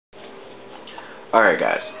Alright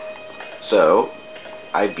guys, so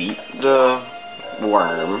I beat the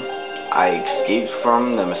worm, I escaped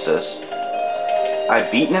from Nemesis, I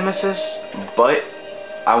beat Nemesis, but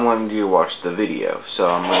I wanted you to watch the video, so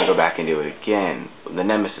I'm going to go back and do it again, the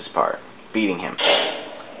Nemesis part, beating him.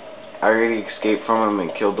 I already escaped from him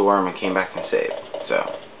and killed the worm and came back and saved, so.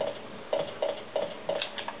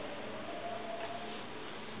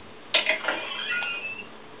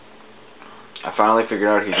 I finally figured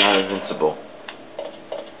out he's not invincible.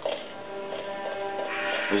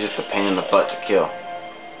 He's just a pain in the butt to kill.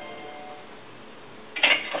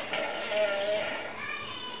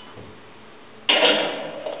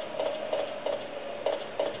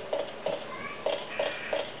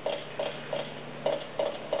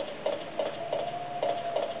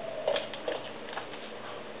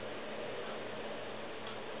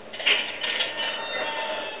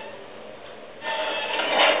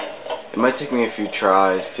 It might take me a few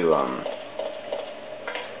tries to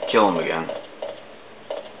kill him again.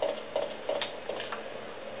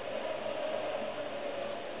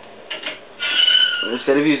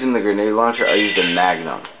 Instead of using the grenade launcher, I used a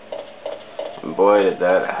magnum. And boy, did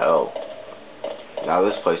that help. Now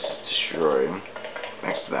this place is destroyed.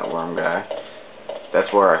 Thanks to that worm guy.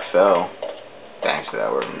 That's where I fell. Thanks to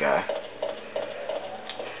that worm guy.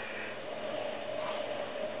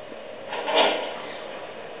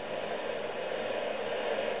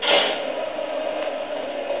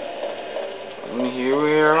 And here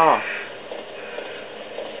we are.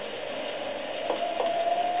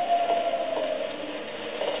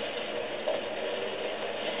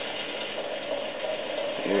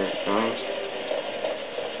 Here it comes.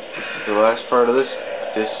 This is the last part of this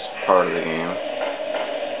part of the game.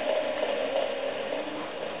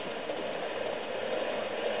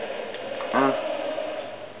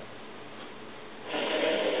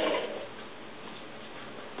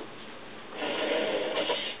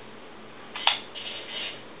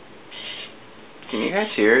 Can you guys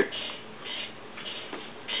hear it?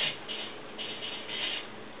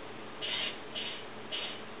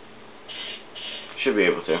 Should be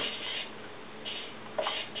able to.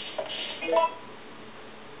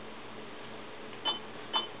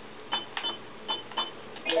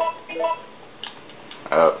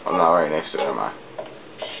 Oh, I'm not right next to it, am I?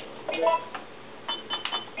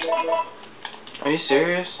 Are you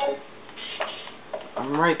serious?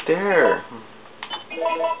 I'm right there.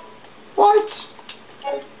 What?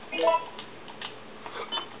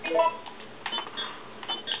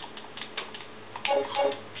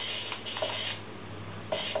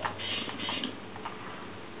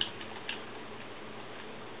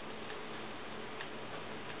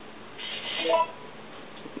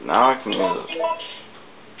 Now I can use it.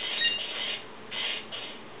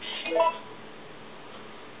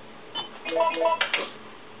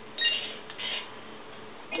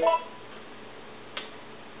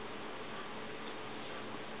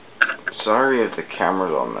 Sorry if the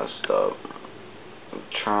camera's all messed up. I'm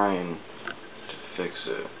trying to fix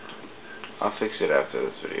it. I'll fix it after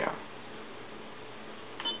this video.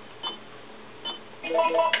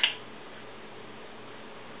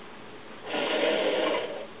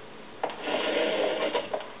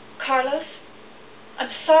 Carlos, I'm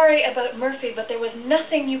sorry about Murphy, but there was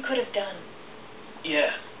nothing you could have done.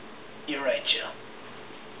 Yeah, you're right, Jill.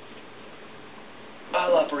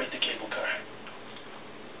 I'll operate the cable car.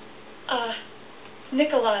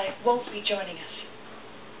 Nikolai won't be joining us.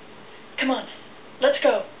 Come on, let's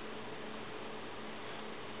go.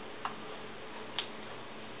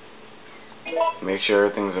 Make sure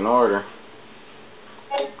everything's in order.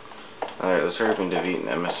 Alright, let's hurry up and defeat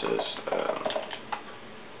Nemesis.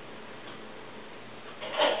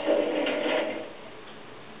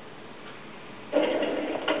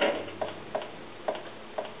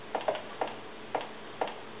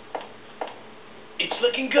 It's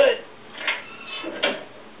looking good.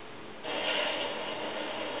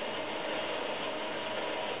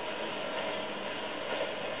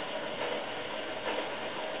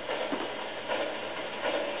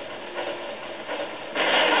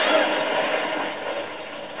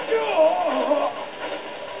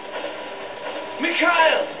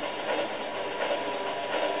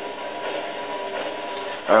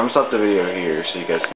 I'm gonna stop the video here so you guys can